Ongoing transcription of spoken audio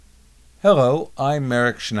Hello, I'm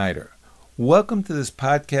Merrick Schneider. Welcome to this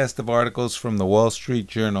podcast of articles from the Wall Street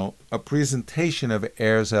Journal, a presentation of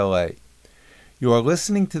Airs LA. You are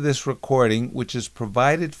listening to this recording, which is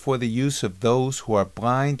provided for the use of those who are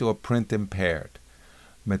blind or print impaired.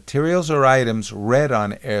 Materials or items read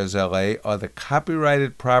on Airs LA are the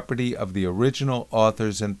copyrighted property of the original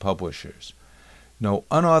authors and publishers. No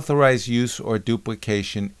unauthorized use or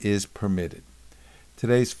duplication is permitted.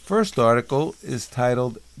 Today's first article is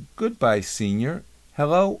titled Goodbye Senior,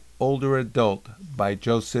 Hello Older Adult by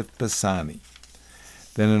Joseph Bassani.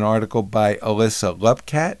 Then an article by Alyssa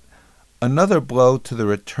Lupcat, Another Blow to the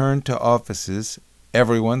Return to Offices,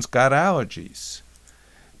 Everyone's Got Allergies.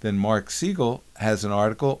 Then Mark Siegel has an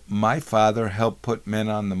article, My Father Helped Put Men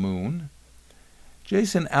on the Moon.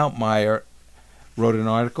 Jason Altmeyer wrote an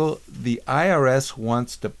article, The IRS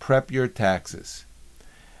Wants to Prep Your Taxes.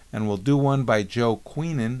 And we'll do one by Joe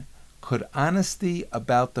Queenan, Could Honesty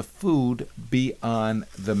About the Food Be on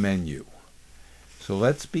the Menu? So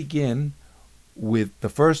let's begin with the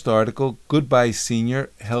first article, Goodbye Senior,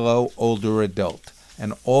 Hello Older Adult.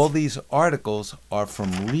 And all these articles are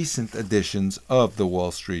from recent editions of the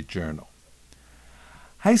Wall Street Journal.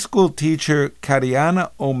 High school teacher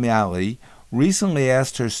Kariana O'Malley recently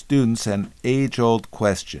asked her students an age-old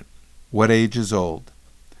question. What age is old?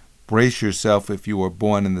 Brace yourself if you were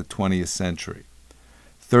born in the 20th century.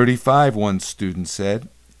 35, one student said.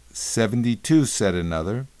 72, said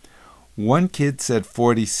another. One kid said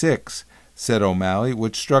 46, said O'Malley,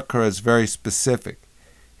 which struck her as very specific.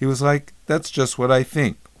 He was like, that's just what I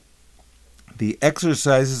think. The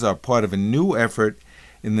exercises are part of a new effort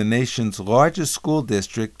in the nation's largest school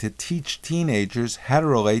district to teach teenagers how to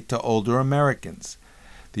relate to older Americans.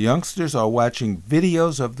 The youngsters are watching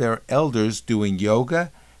videos of their elders doing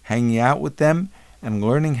yoga, hanging out with them, and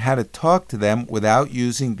learning how to talk to them without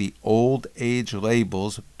using the old age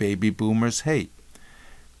labels baby boomers hate.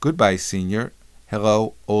 Goodbye, senior.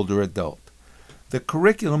 Hello, older adult. The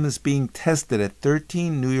curriculum is being tested at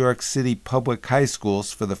 13 New York City public high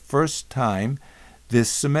schools for the first time this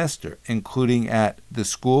semester, including at the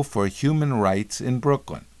School for Human Rights in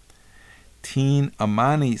Brooklyn. Teen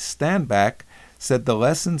Amani Standback said the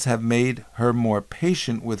lessons have made her more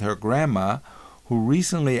patient with her grandma, who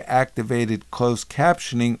recently activated closed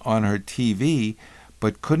captioning on her TV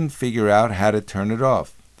but couldn't figure out how to turn it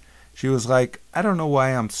off. She was like, I don't know why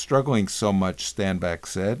I'm struggling so much, Standback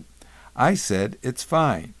said. I said, it's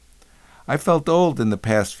fine. I felt old in the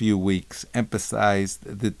past few weeks,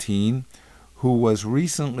 emphasized the teen, who was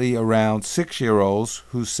recently around 6-year-olds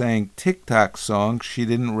who sang TikTok songs she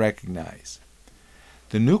didn't recognize.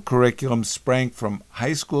 The new curriculum sprang from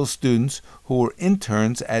high school students who were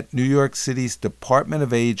interns at New York City's Department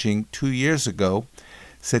of Aging 2 years ago,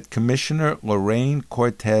 said Commissioner Lorraine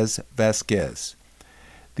Cortez Vasquez.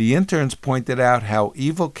 The interns pointed out how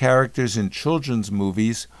evil characters in children's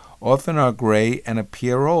movies often are gray and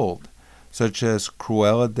appear old, such as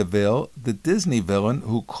Cruella de Vil, the Disney villain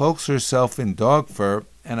who cloaks herself in dog fur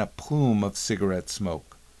and a plume of cigarette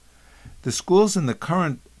smoke. The schools in the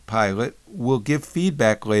current pilot will give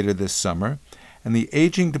feedback later this summer, and the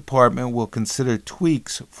aging department will consider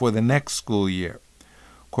tweaks for the next school year.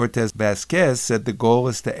 Cortez Vasquez said the goal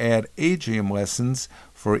is to add aging lessons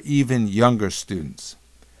for even younger students.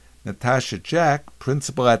 Natasha Jack,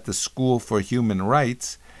 principal at the School for Human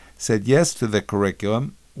Rights, said yes to the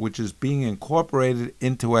curriculum, which is being incorporated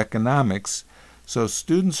into economics, so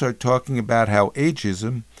students are talking about how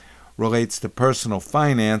ageism relates to personal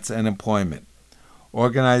finance and employment.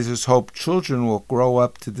 Organizers hope children will grow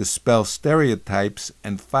up to dispel stereotypes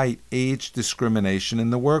and fight age discrimination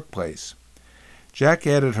in the workplace. Jack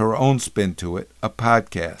added her own spin to it, a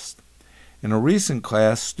podcast. In a recent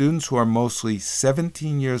class, students who are mostly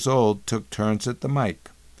 17 years old took turns at the mic.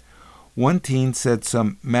 One teen said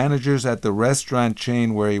some managers at the restaurant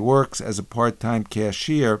chain where he works as a part-time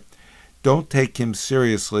cashier don't take him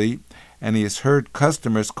seriously, and he has heard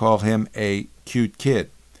customers call him a cute kid.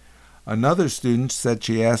 Another student said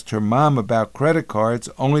she asked her mom about credit cards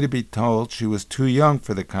only to be told she was too young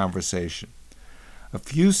for the conversation. A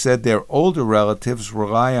few said their older relatives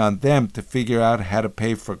rely on them to figure out how to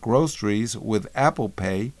pay for groceries with Apple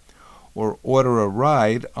Pay or order a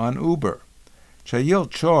ride on Uber. Chayil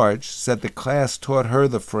Charge said the class taught her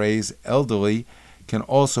the phrase elderly can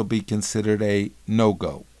also be considered a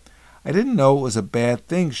no-go. I didn't know it was a bad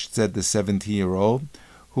thing, said the 17-year-old,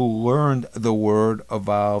 who learned the word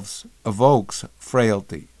evokes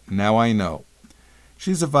frailty. Now I know.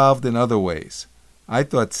 She's evolved in other ways. I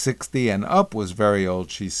thought 60 and up was very old,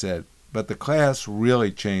 she said, but the class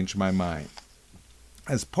really changed my mind.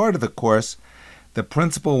 As part of the course, the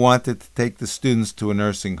principal wanted to take the students to a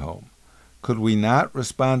nursing home. Could we not?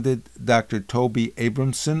 Responded Dr. Toby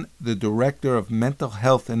Abramson, the Director of Mental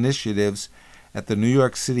Health Initiatives at the New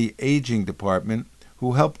York City Aging Department,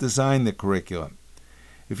 who helped design the curriculum.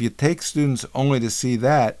 If you take students only to see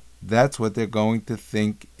that, that's what they're going to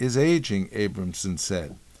think is aging, Abramson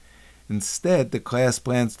said. Instead, the class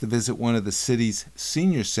plans to visit one of the city's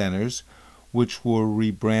senior centers, which were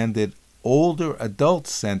rebranded Older Adult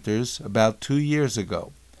Centers about 2 years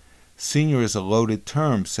ago. Senior is a loaded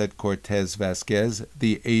term, said Cortez Vasquez,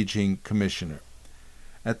 the aging commissioner.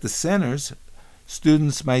 At the centers,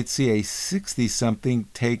 students might see a 60-something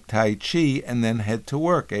take Tai Chi and then head to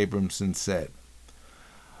work, Abramson said.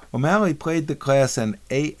 O'Malley played the class an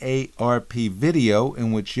AARP video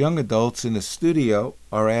in which young adults in a studio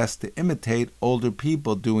are asked to imitate older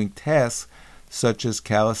people doing tasks such as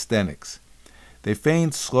calisthenics. They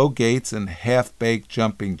feign slow gaits and half-baked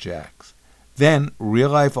jumping jacks. Then,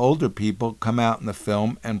 real-life older people come out in the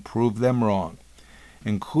film and prove them wrong,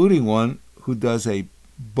 including one who does a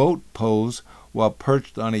boat pose while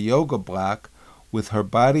perched on a yoga block with her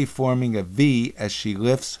body forming a V as she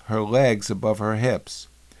lifts her legs above her hips.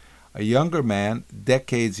 A younger man,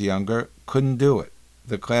 decades younger, couldn't do it.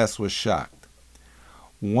 The class was shocked.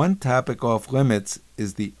 One topic off limits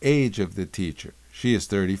is the age of the teacher. She is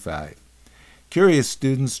 35. Curious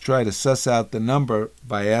students try to suss out the number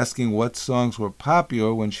by asking what songs were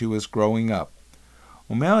popular when she was growing up.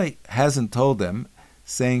 O'Malley hasn't told them,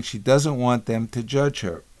 saying she doesn't want them to judge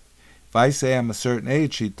her. If I say I'm a certain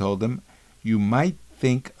age, she told them, you might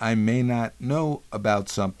think I may not know about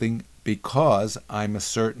something because I'm a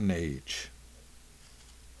certain age.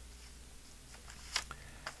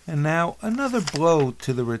 And now another blow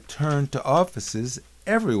to the return to offices.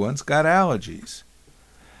 Everyone's got allergies.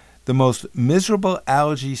 The most miserable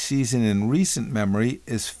allergy season in recent memory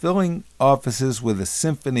is filling offices with a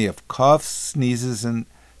symphony of coughs, sneezes, and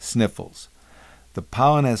sniffles. The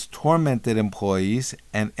pollen has tormented employees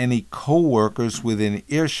and any co-workers within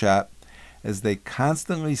earshot as they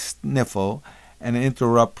constantly sniffle and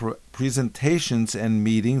interrupt presentations and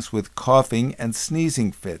meetings with coughing and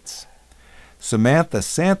sneezing fits. Samantha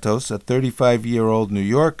Santos, a 35-year-old New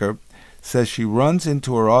Yorker, says she runs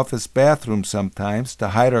into her office bathroom sometimes to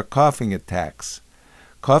hide her coughing attacks.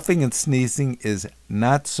 Coughing and sneezing is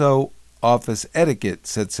not so office etiquette,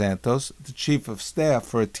 said Santos, the chief of staff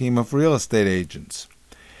for a team of real estate agents.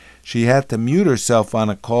 She had to mute herself on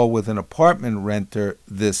a call with an apartment renter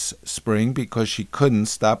this spring because she couldn't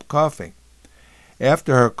stop coughing.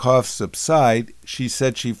 After her coughs subside, she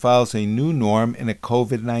said she follows a new norm in a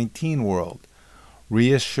COVID-19 world,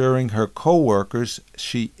 reassuring her co-workers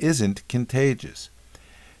she isn't contagious.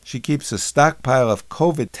 She keeps a stockpile of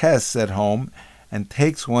COVID tests at home and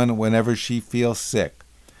takes one whenever she feels sick.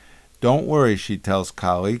 Don't worry, she tells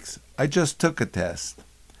colleagues, I just took a test.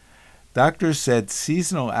 Doctors said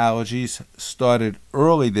seasonal allergies started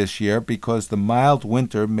early this year because the mild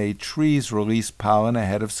winter made trees release pollen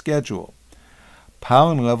ahead of schedule.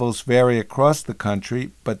 Pollen levels vary across the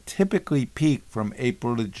country, but typically peak from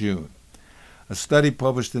April to June. A study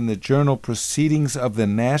published in the journal Proceedings of the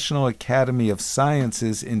National Academy of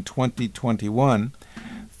Sciences in 2021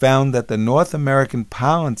 found that the North American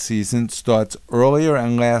pollen season starts earlier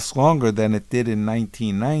and lasts longer than it did in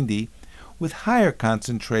 1990, with higher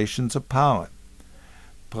concentrations of pollen.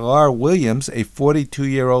 Pilar Williams, a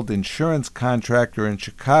 42-year-old insurance contractor in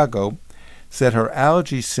Chicago, said her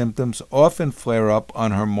allergy symptoms often flare up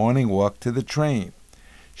on her morning walk to the train.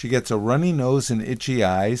 She gets a runny nose and itchy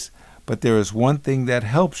eyes, but there is one thing that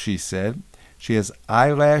helps, she said. She has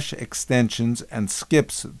eyelash extensions and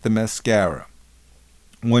skips the mascara.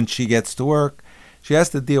 When she gets to work, she has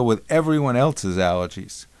to deal with everyone else's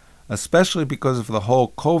allergies. Especially because of the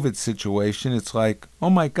whole COVID situation, it's like, oh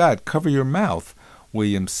my God, cover your mouth,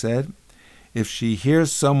 Williams said. If she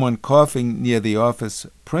hears someone coughing near the office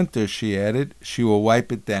printer, she added, she will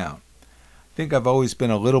wipe it down. I think I've always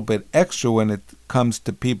been a little bit extra when it comes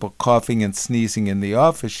to people coughing and sneezing in the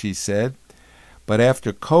office, she said. But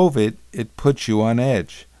after COVID, it puts you on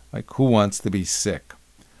edge. Like, who wants to be sick?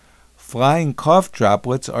 Flying cough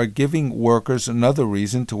droplets are giving workers another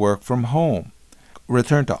reason to work from home.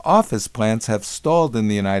 Return to office plans have stalled in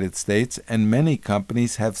the United States, and many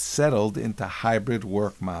companies have settled into hybrid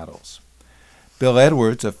work models. Bill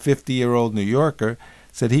Edwards, a 50-year-old New Yorker,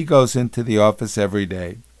 said he goes into the office every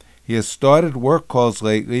day. He has started work calls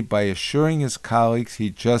lately by assuring his colleagues he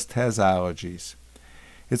just has allergies.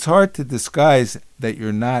 It's hard to disguise that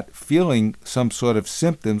you're not feeling some sort of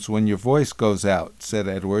symptoms when your voice goes out, said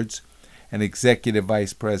Edwards, an executive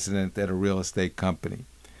vice president at a real estate company.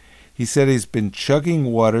 He said he's been chugging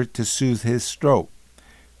water to soothe his throat.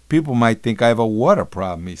 People might think I have a water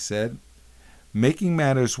problem, he said. Making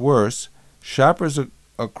matters worse, shoppers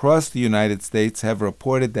across the United States have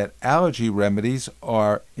reported that allergy remedies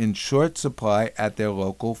are in short supply at their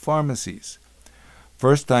local pharmacies.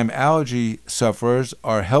 First-time allergy sufferers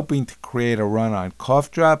are helping to create a run on cough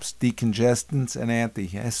drops, decongestants, and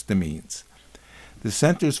antihistamines. The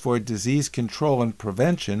Centers for Disease Control and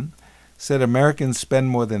Prevention said Americans spend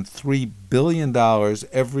more than $3 billion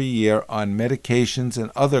every year on medications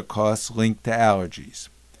and other costs linked to allergies.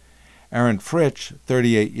 Aaron Fritsch,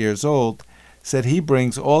 38 years old, said he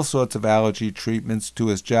brings all sorts of allergy treatments to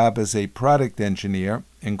his job as a product engineer,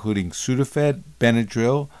 including Sudafed,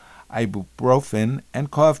 Benadryl, ibuprofen,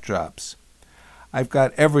 and cough drops. I've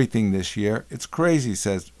got everything this year. It's crazy,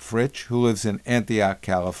 says Fritsch, who lives in Antioch,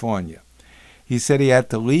 California. He said he had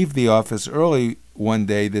to leave the office early one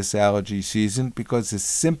day this allergy season because his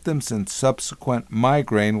symptoms and subsequent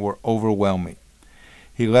migraine were overwhelming.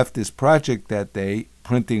 He left his project that day,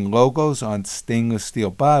 printing logos on stainless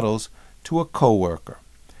steel bottles, to a coworker.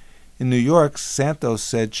 In New York, Santos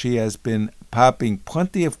said she has been popping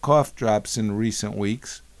plenty of cough drops in recent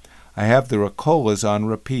weeks. I have the Ricolas on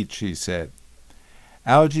repeat, she said.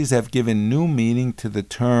 Allergies have given new meaning to the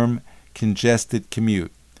term congested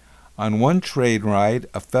commute. On one train ride,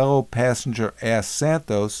 a fellow passenger asked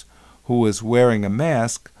Santos, who was wearing a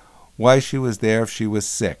mask, why she was there if she was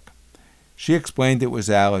sick. She explained it was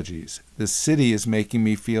allergies. The city is making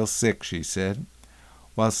me feel sick, she said.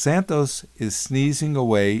 While Santos is sneezing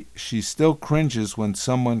away, she still cringes when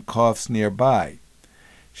someone coughs nearby.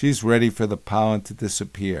 She's ready for the pollen to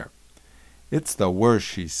disappear. It's the worst,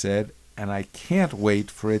 she said, and I can't wait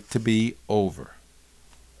for it to be over.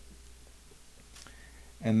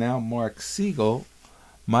 And now Mark Siegel,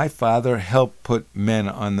 my father helped put men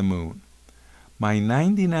on the moon. My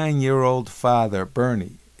 99-year-old father,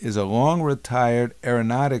 Bernie, is a long-retired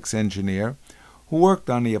aeronautics engineer who worked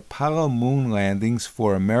on the Apollo moon landings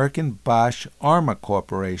for American Bosch Arma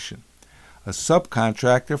Corporation, a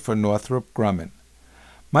subcontractor for Northrop Grumman.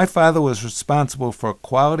 My father was responsible for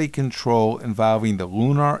quality control involving the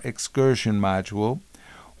Lunar Excursion Module,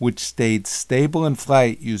 which stayed stable in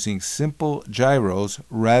flight using simple gyros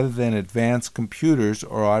rather than advanced computers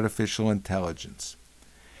or artificial intelligence.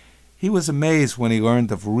 He was amazed when he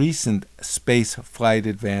learned of recent space flight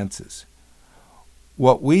advances.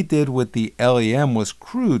 What we did with the LEM was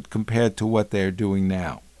crude compared to what they are doing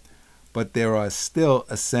now, but there are still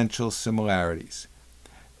essential similarities.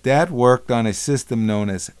 Dad worked on a system known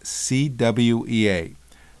as CWEA,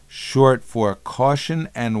 short for Caution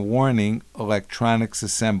and Warning Electronics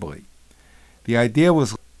Assembly. The idea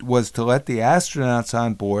was to let the astronauts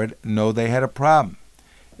on board know they had a problem.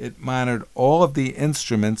 It monitored all of the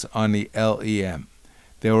instruments on the LEM.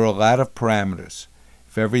 There were a lot of parameters.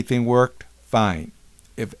 If everything worked, fine.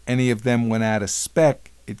 If any of them went out of spec,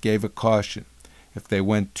 it gave a caution. If they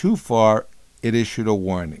went too far, it issued a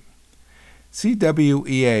warning.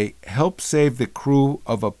 CWEA helped save the crew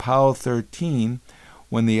of Apollo 13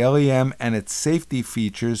 when the LEM and its safety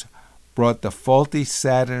features brought the faulty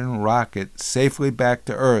Saturn rocket safely back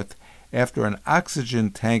to Earth after an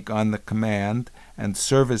oxygen tank on the command and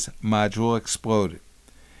service module exploded.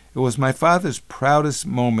 It was my father's proudest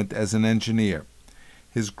moment as an engineer.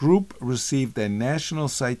 His group received a national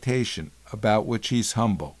citation, about which he's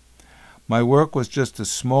humble. My work was just a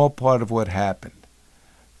small part of what happened.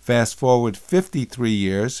 Fast forward 53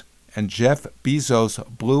 years, and Jeff Bezos'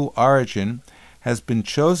 Blue Origin has been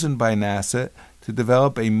chosen by NASA to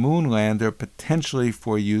develop a moon lander potentially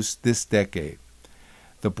for use this decade.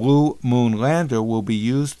 The Blue Moon lander will be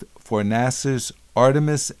used for NASA's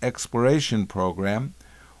Artemis exploration program,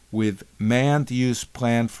 with manned use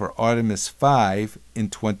planned for Artemis 5 in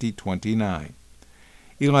 2029.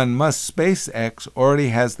 Elon Musk's SpaceX already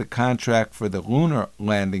has the contract for the lunar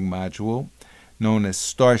landing module, known as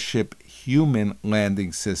Starship Human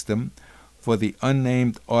Landing System, for the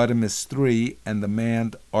unnamed Artemis 3 and the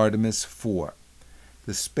manned Artemis 4.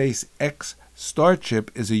 The SpaceX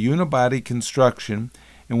Starship is a unibody construction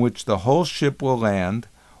in which the whole ship will land,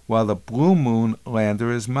 while the Blue Moon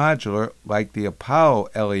lander is modular like the Apollo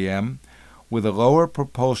LEM, with a lower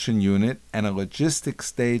propulsion unit and a logistics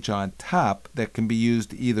stage on top that can be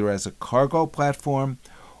used either as a cargo platform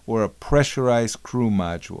or a pressurized crew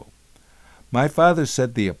module. My father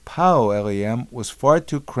said the Apollo LEM was far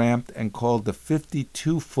too cramped and called the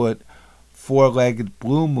 52-foot, four-legged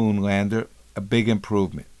Blue Moon lander a big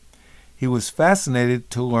improvement. He was fascinated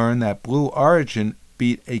to learn that Blue Origin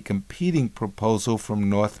beat a competing proposal from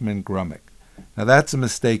Northrop Grumman. Now that's a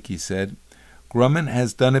mistake, he said. Grumman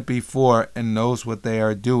has done it before and knows what they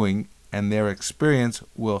are doing, and their experience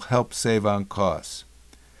will help save on costs.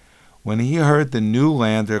 When he heard the new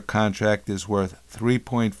lander contract is worth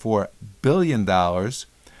 $3.4 billion,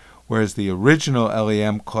 whereas the original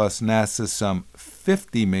LEM cost NASA some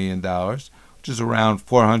 $50 million, which is around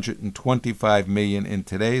 $425 million in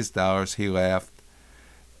today's dollars, he laughed.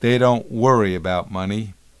 They don't worry about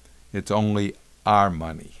money. It's only our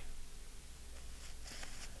money.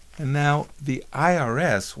 And now the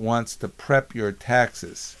IRS wants to prep your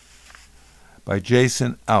taxes, by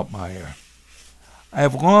Jason Altmaier. I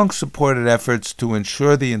have long supported efforts to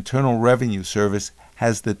ensure the Internal Revenue Service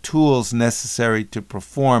has the tools necessary to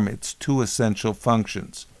perform its two essential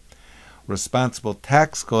functions: responsible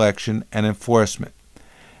tax collection and enforcement.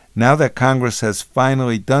 Now that Congress has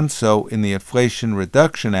finally done so in the Inflation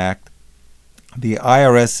Reduction Act, the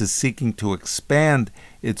IRS is seeking to expand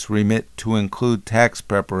its remit to include tax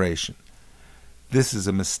preparation. This is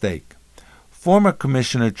a mistake. Former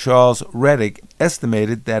Commissioner Charles Rettig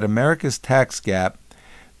estimated that America's tax gap,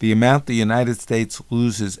 the amount the United States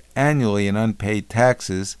loses annually in unpaid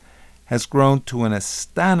taxes, has grown to an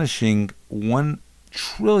astonishing $1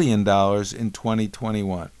 trillion in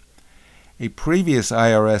 2021. A previous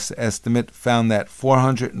IRS estimate found that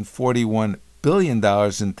 $441 billion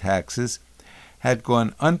in taxes had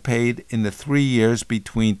gone unpaid in the 3 years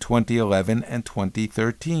between 2011 and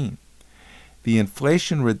 2013. The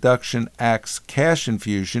Inflation Reduction Act's cash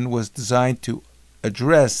infusion was designed to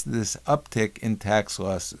address this uptick in tax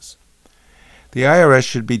losses. The IRS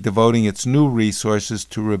should be devoting its new resources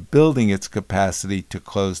to rebuilding its capacity to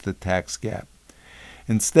close the tax gap.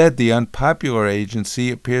 Instead, the unpopular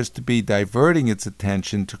agency appears to be diverting its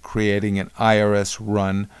attention to creating an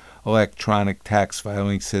IRS-run electronic tax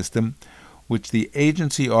filing system, which the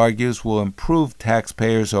agency argues will improve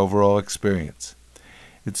taxpayers' overall experience.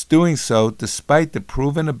 It's doing so despite the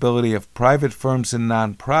proven ability of private firms and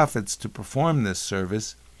nonprofits to perform this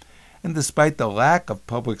service, and despite the lack of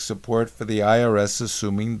public support for the IRS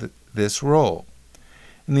assuming this role.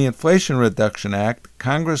 In the Inflation Reduction Act,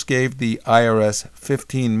 Congress gave the IRS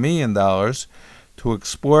 $15 million to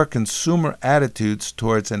explore consumer attitudes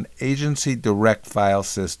towards an agency direct file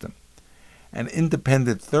system. An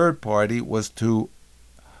independent third party was to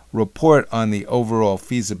report on the overall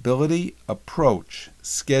feasibility, approach,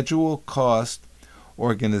 schedule, cost,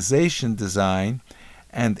 organization design,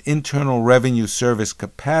 and Internal Revenue Service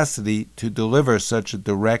capacity to deliver such a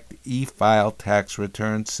direct e-file tax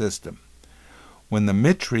return system. When the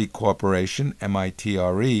MITRE Corporation,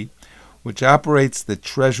 MITRE, which operates the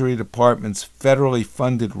Treasury Department's federally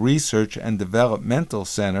funded Research and Developmental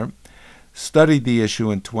Center, studied the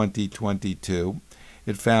issue in 2022,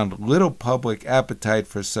 it found little public appetite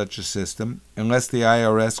for such a system unless the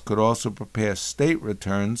IRS could also prepare state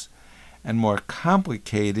returns and more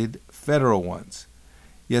complicated federal ones.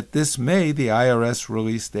 Yet this May, the IRS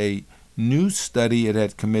released a new study it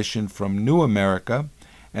had commissioned from New America,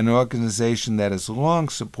 an organization that has long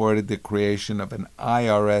supported the creation of an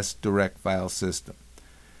IRS direct file system.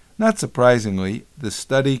 Not surprisingly, the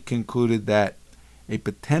study concluded that a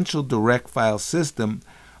potential direct file system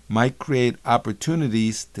might create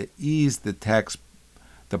opportunities to ease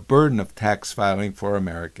the burden of tax filing for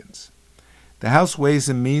Americans. The House Ways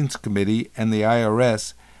and Means Committee and the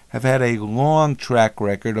IRS have had a long track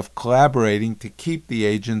record of collaborating to keep the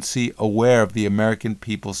agency aware of the American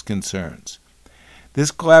people's concerns.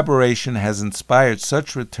 This collaboration has inspired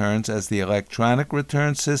such returns as the electronic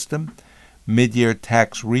return system, mid-year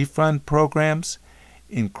tax refund programs,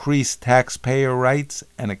 increased taxpayer rights,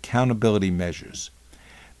 and accountability measures.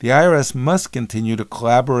 The IRS must continue to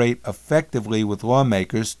collaborate effectively with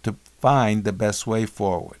lawmakers to find the best way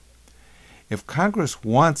forward. If Congress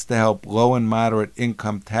wants to help low and moderate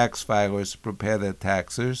income tax filers prepare their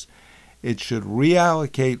taxes, it should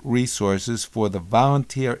reallocate resources for the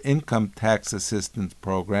Volunteer Income Tax Assistance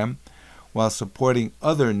Program while supporting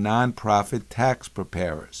other nonprofit tax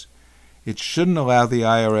preparers. It shouldn't allow the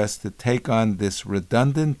IRS to take on this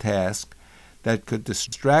redundant task that could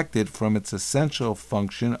distract it from its essential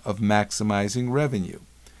function of maximizing revenue.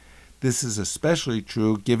 This is especially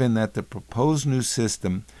true given that the proposed new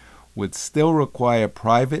system would still require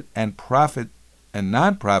private and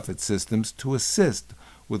nonprofit systems to assist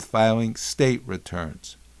with filing state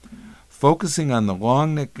returns. Focusing on the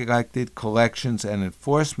long-neglected collections and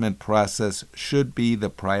enforcement process should be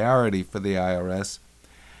the priority for the IRS,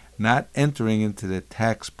 not entering into the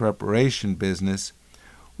tax preparation business,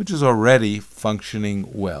 which is already functioning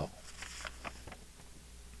well.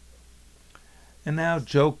 And now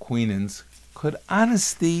Joe Queenan's Could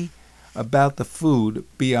Honesty About the Food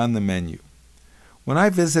Be on the Menu? When I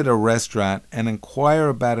visit a restaurant and inquire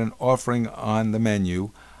about an offering on the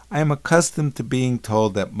menu, I am accustomed to being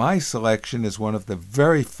told that my selection is one of the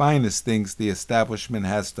very finest things the establishment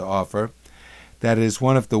has to offer, that it is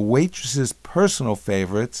one of the waitress's personal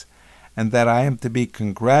favorites, and that I am to be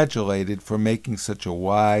congratulated for making such a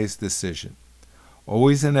wise decision.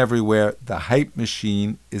 Always and everywhere, the hype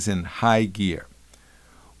machine is in high gear.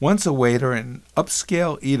 Once a waiter in an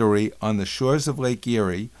upscale eatery on the shores of Lake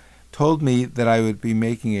Erie told me that I would be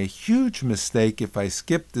making a huge mistake if I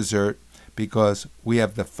skipped dessert because we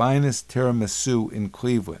have the finest tiramisu in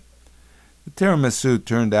Cleveland. The tiramisu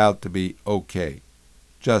turned out to be okay,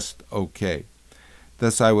 just okay.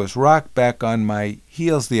 Thus I was rocked back on my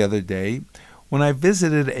heels the other day when I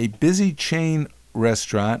visited a busy chain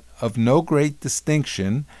restaurant of no great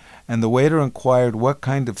distinction, and the waiter inquired what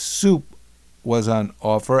kind of soup was on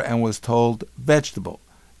offer and was told vegetable,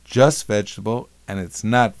 just vegetable, and it's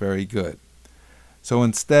not very good. So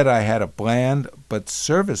instead I had a bland but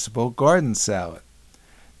serviceable garden salad.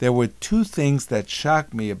 There were two things that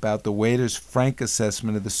shocked me about the waiter's frank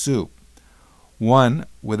assessment of the soup. One,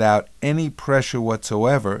 without any pressure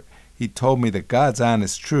whatsoever, he told me the God's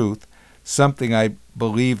honest truth, something I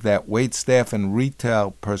believe that waitstaff and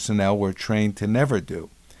retail personnel were trained to never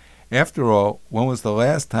do. After all, when was the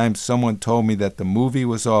last time someone told me that the movie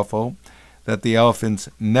was awful, that the elephants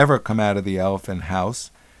never come out of the elephant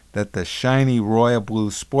house, that the shiny royal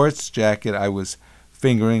blue sports jacket I was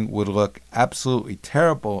fingering would look absolutely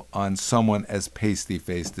terrible on someone as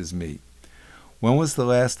pasty-faced as me? When was the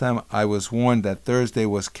last time I was warned that Thursday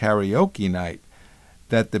was karaoke night,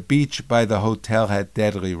 that the beach by the hotel had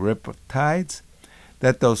deadly riptides,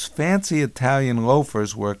 that those fancy Italian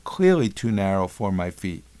loafers were clearly too narrow for my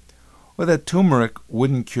feet, or that turmeric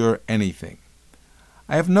wouldn't cure anything?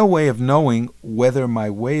 I have no way of knowing whether my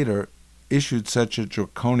waiter issued such a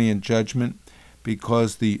draconian judgment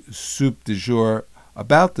about the soup du jour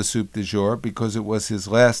because it was his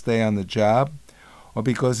last day on the job, or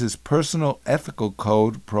because his personal ethical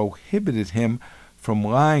code prohibited him from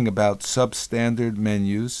lying about substandard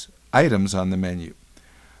items on the menu.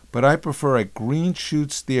 But I prefer a green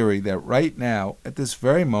shoots theory that right now, at this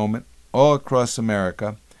very moment, all across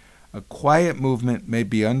America, a quiet movement may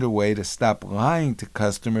be underway to stop lying to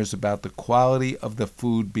customers about the quality of the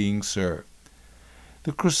food being served.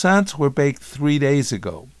 The croissants were baked 3 days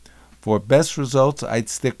ago. For best results, I'd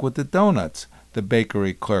stick with the donuts, the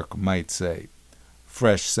bakery clerk might say.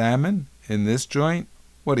 Fresh salmon in this joint?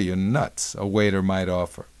 What are you, nuts? A waiter might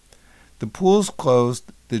offer. The pool's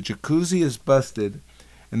closed, the jacuzzi is busted,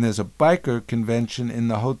 and there's a biker convention in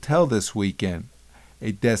the hotel this weekend,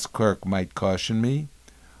 a desk clerk might caution me.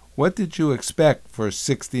 What did you expect for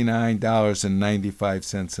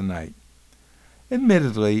 $69.95 a night?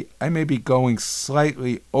 Admittedly, I may be going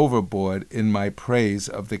slightly overboard in my praise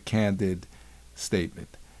of the candid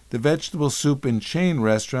statement. The vegetable soup in chain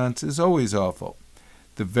restaurants is always awful.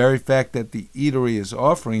 The very fact that the eatery is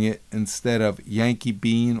offering it instead of Yankee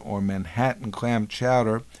bean or Manhattan clam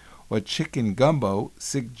chowder or chicken gumbo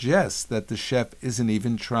suggests that the chef isn't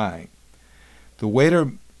even trying. The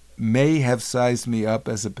waiter may have sized me up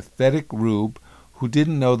as a pathetic rube who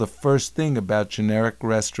didn't know the first thing about generic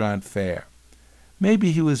restaurant fare.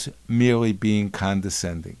 Maybe he was merely being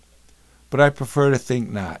condescending. But I prefer to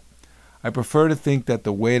think not. I prefer to think that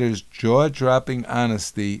the waiter's jaw-dropping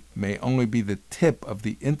honesty may only be the tip of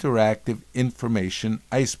the interactive information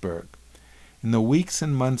iceberg. In the weeks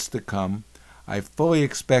and months to come, I fully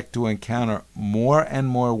expect to encounter more and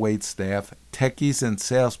more waitstaff, techies, and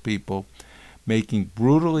salespeople making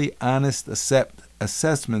brutally honest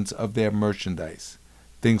assessments of their merchandise.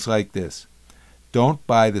 Things like this. Don't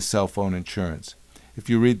buy the cell phone insurance. If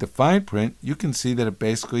you read the fine print, you can see that it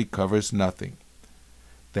basically covers nothing.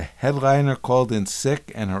 The headliner called in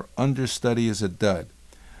sick and her understudy is a dud.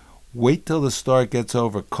 Wait till the star gets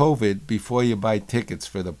over COVID before you buy tickets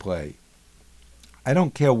for the play. I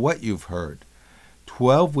don't care what you've heard.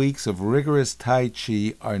 12 weeks of rigorous Tai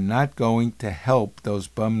Chi are not going to help those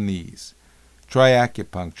bum knees. Try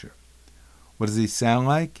acupuncture. What does he sound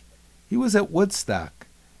like? He was at Woodstock,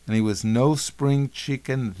 and he was no spring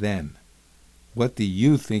chicken then. What do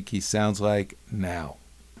you think he sounds like now?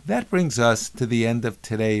 That brings us to the end of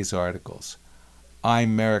today's articles.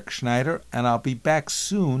 I'm Merrick Schneider, and I'll be back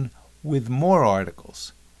soon with more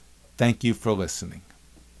articles. Thank you for listening.